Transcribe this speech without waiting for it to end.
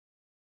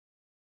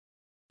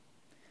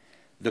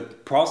The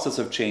process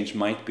of change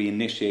might be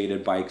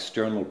initiated by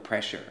external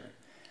pressure,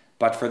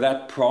 but for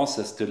that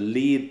process to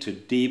lead to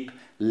deep,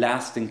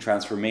 lasting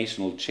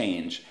transformational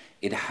change,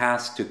 it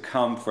has to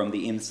come from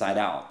the inside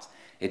out.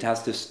 It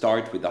has to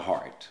start with the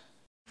heart.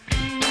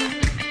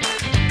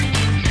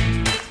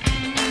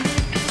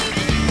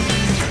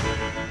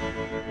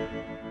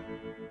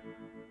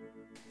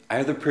 I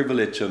have the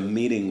privilege of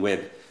meeting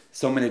with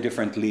so many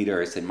different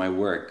leaders in my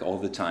work all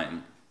the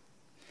time.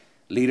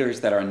 Leaders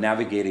that are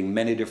navigating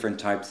many different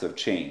types of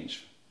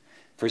change.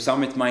 For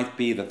some it might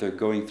be that they're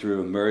going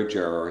through a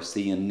merger or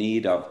see a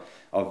need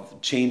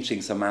of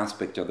changing some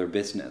aspect of their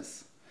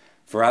business.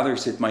 For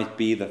others it might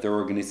be that their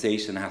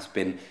organization has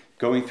been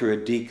going through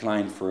a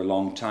decline for a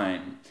long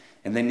time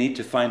and they need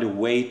to find a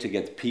way to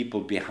get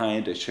people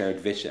behind a shared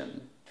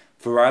vision.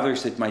 For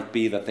others it might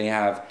be that they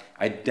have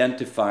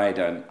identified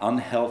an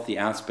unhealthy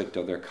aspect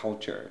of their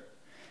culture.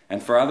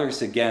 And for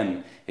others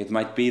again, it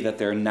might be that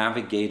they're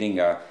navigating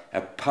a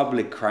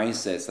public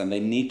crisis and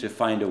they need to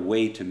find a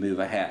way to move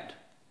ahead.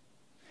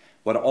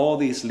 What all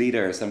these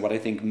leaders and what I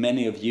think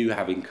many of you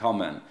have in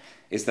common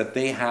is that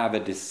they have a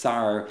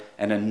desire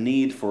and a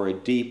need for a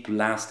deep,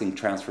 lasting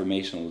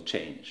transformational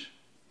change.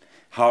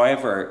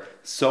 However,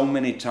 so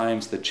many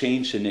times the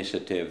change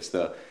initiatives,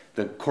 the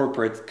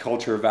corporate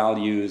culture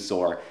values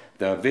or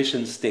the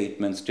vision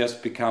statements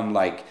just become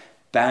like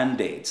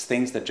band-aids,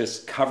 things that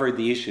just cover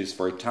the issues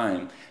for a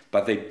time,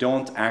 but they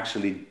don't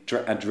actually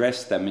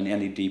address them in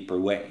any deeper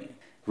way.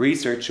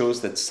 Research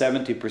shows that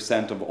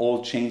 70% of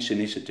all change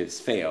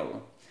initiatives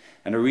fail.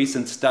 And a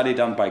recent study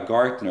done by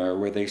Gartner,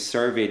 where they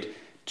surveyed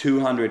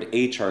 200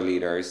 HR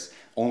leaders,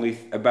 only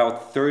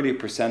about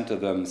 30%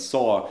 of them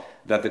saw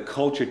that the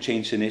culture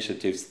change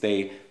initiatives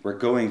they were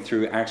going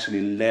through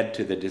actually led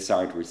to the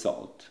desired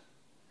result.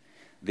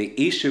 The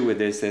issue with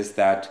this is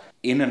that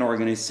in an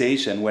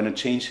organization, when a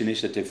change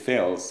initiative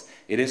fails,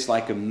 it is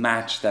like a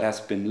match that has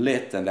been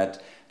lit and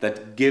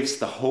that gives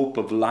the hope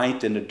of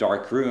light in a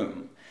dark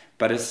room.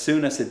 But as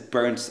soon as it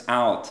burns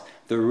out,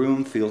 the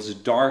room feels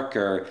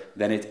darker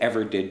than it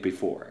ever did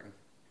before.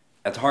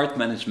 At Heart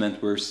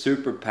Management, we're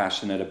super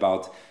passionate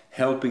about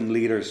helping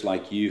leaders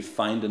like you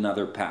find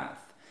another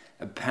path,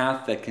 a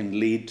path that can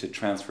lead to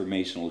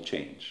transformational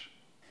change.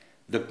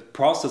 The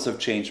process of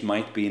change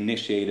might be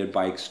initiated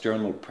by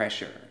external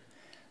pressure,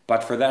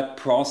 but for that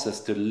process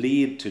to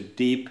lead to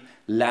deep,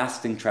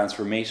 lasting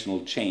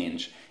transformational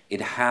change,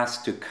 it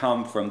has to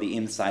come from the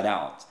inside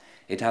out.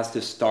 It has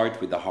to start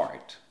with the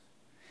heart.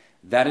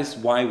 That is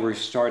why we're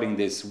starting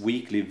this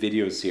weekly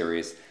video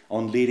series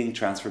on leading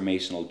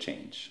transformational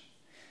change.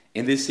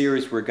 In this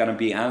series, we're going to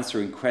be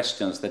answering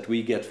questions that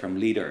we get from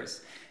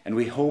leaders, and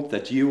we hope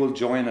that you will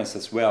join us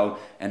as well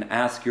and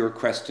ask your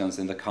questions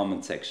in the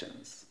comment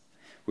sections.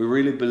 We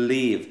really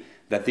believe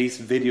that these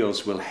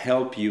videos will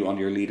help you on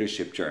your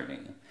leadership journey,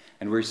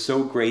 and we're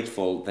so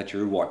grateful that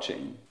you're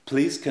watching.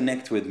 Please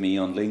connect with me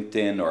on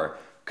LinkedIn or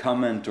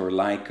comment or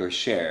like or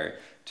share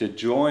to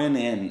join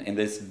in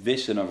this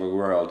vision of a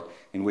world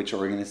in which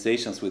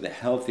organizations with a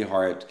healthy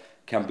heart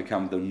can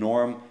become the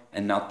norm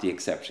and not the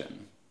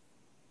exception.